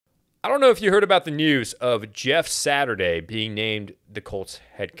I don't know if you heard about the news of Jeff Saturday being named the Colts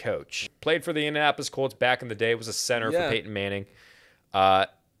head coach. Played for the Indianapolis Colts back in the day, was a center for Peyton Manning.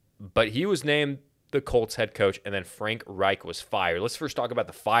 But he was named the Colts head coach, and then Frank Reich was fired. Let's first talk about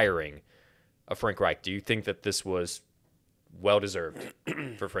the firing of Frank Reich. Do you think that this was well-deserved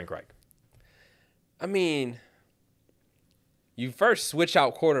for Frank Reich? I mean, you first switch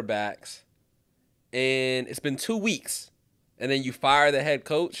out quarterbacks, and it's been 2 weeks, and then you fire the head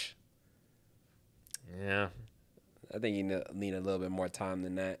coach. Yeah. I think you need a little bit more time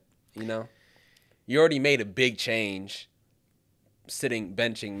than that, you know? You already made a big change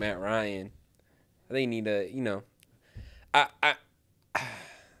benching Matt Ryan. I think you need to, you know. I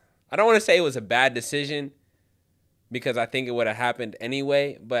don't want to say it was a bad decision because I think it would have happened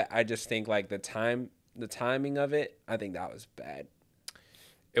anyway, but I just think like the timing of it, I think that was bad.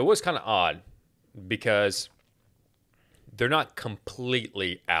 It was kind of odd because they're not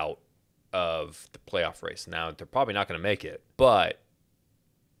completely out of the playoff race. Now, they're probably not going to make it, but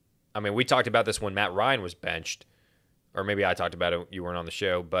I mean, we talked about this when Matt Ryan was benched, or maybe I talked about it, you weren't on the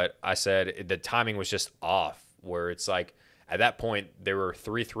show, but I said the timing was just off, where it's like at that point they were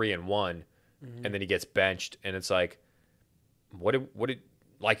 3-3-1, and then he gets benched, and it's like, what did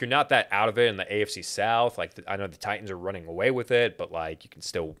like, you're not that out of it in the AFC South. Like, I know the Titans are running away with it, but like you can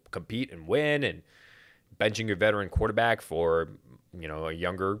still compete and win, and benching your veteran quarterback for, you know, a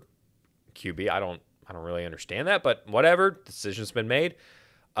younger QB, I don't really understand that, but whatever, decision's been made.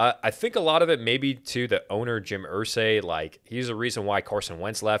 I think a lot of it maybe to the owner, Jim Irsay. Like, he's the reason why Carson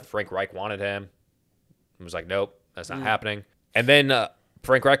Wentz left. Frank Reich wanted him. He was like, nope, that's not happening. And then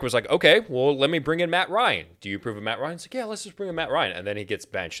Frank Reich was like, okay, well, let me bring in Matt Ryan. Do you approve of Matt Ryan? He's like, yeah, let's just bring in Matt Ryan. And then he gets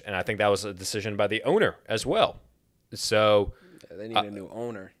benched. And I think that was a decision by the owner as well. So they need a new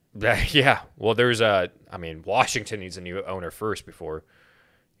owner. Yeah. Well, Washington needs a new owner first before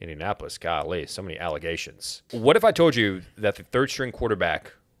Indianapolis. Golly, so many allegations. What if I told you that the third string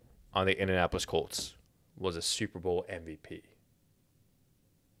quarterback on the Indianapolis Colts was a Super Bowl MVP?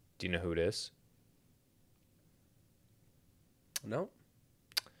 Do you know who it is? No.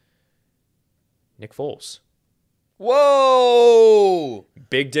 Nick Foles. Whoa!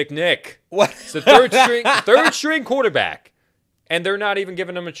 Big Dick Nick. What? It's the third string quarterback, and they're not even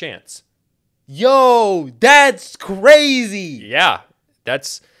giving him a chance. Yo, that's crazy. Yeah,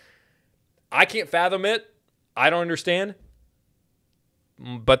 I can't fathom it. I don't understand.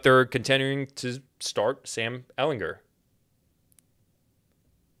 But they're continuing to start Sam Ehlinger.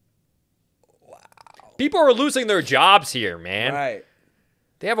 Wow. People are losing their jobs here, man. Right.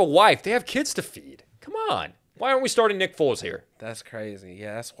 They have a wife. They have kids to feed. Come on. Why aren't we starting Nick Foles here? That's crazy.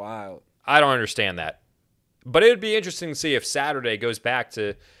 Yeah, that's wild. I don't understand that. But it would be interesting to see if Saturday goes back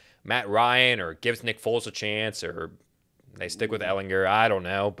to Matt Ryan or gives Nick Foles a chance, or they stick with Ehlinger. I don't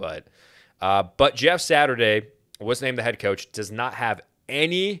know. But Jeff Saturday was named the head coach, does not have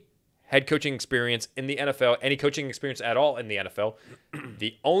any head coaching experience in the NFL, any coaching experience at all in the NFL.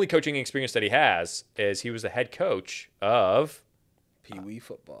 The only coaching experience that he has is he was the head coach of Pee Wee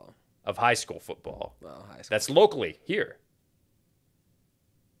football. Of high school football. Well, high school. That's locally here.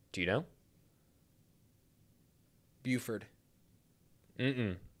 Do you know? Buford.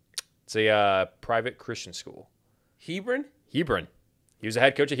 It's a private Christian school. Hebron? Hebron. He was the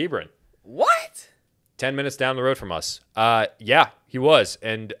head coach of Hebron. What? 10 minutes down the road from us. Yeah, he was.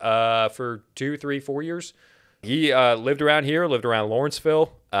 And for 2, 3, 4 years, he lived around here, lived around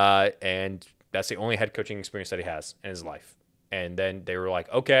Lawrenceville, and that's the only head coaching experience that he has in his life. And then they were like,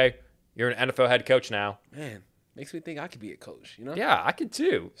 okay, you're an NFL head coach now. Man, makes me think I could be a coach, you know? Yeah, I could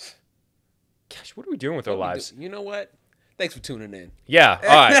too. Gosh, what are we doing with our lives? You know what? Thanks for tuning in. Yeah,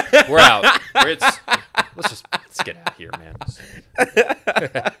 all right, we're out. Let's get out of here, man.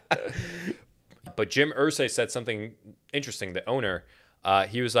 But Jim Irsay said something interesting, the owner.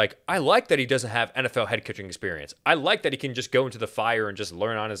 He was like, I like that he doesn't have NFL head coaching experience. I like that he can just go into the fire and just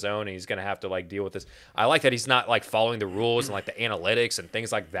learn on his own, and he's going to have to like deal with this. I like that he's not like following the rules and like the analytics and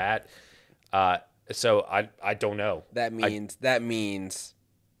things like that. So I don't know. That means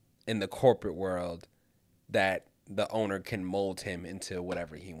in the corporate world that the owner can mold him into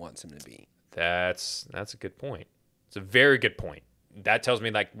whatever he wants him to be. That's a good point. It's a very good point. That tells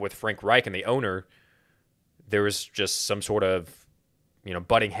me, like, with Frank Reich and the owner, there was just some sort of,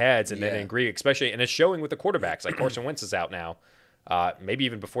 butting heads and then agree, especially, and it's showing with the quarterbacks. Like, Carson Wentz is out now. Maybe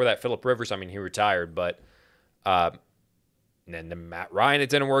even before that, Phillip Rivers. I mean, he retired, but then the Matt Ryan, it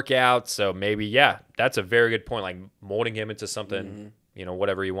didn't work out. So maybe, yeah, that's a very good point. Like, molding him into something,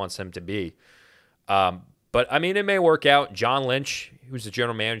 whatever he wants him to be. But I mean, it may work out. John Lynch, who's the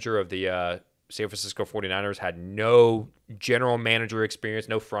general manager of the San Francisco 49ers had no general manager experience,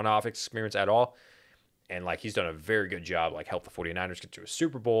 no front office experience at all. And, like, he's done a very good job, like, help the 49ers get to a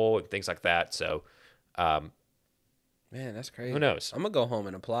Super Bowl and things like that. So, Man, that's crazy. who knows? I'm going to go home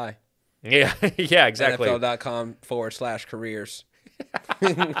and apply. Yeah, yeah, exactly. NFL.com/careers.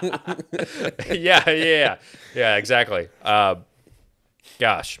 Yeah, exactly.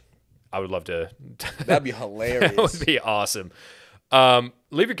 Gosh, I would love to. That'd be hilarious. That would be awesome.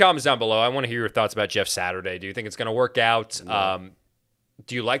 Leave your comments down below. I want to hear your thoughts about Jeff Saturday. Do you think it's going to work out? Yeah.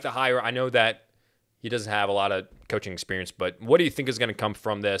 Do you like the hire? I know that he doesn't have a lot of coaching experience, but what do you think is going to come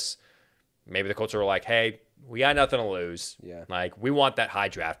from this? Maybe the Colts are like, hey, we got nothing to lose. Yeah. Like, we want that high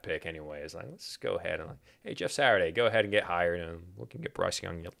draft pick anyway. It's like, let's go ahead and, like, hey, Jeff Saturday, go ahead and get hired, and we can get Bryce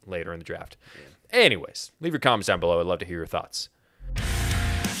Young later in the draft. Yeah. Anyways, leave your comments down below. I'd love to hear your thoughts.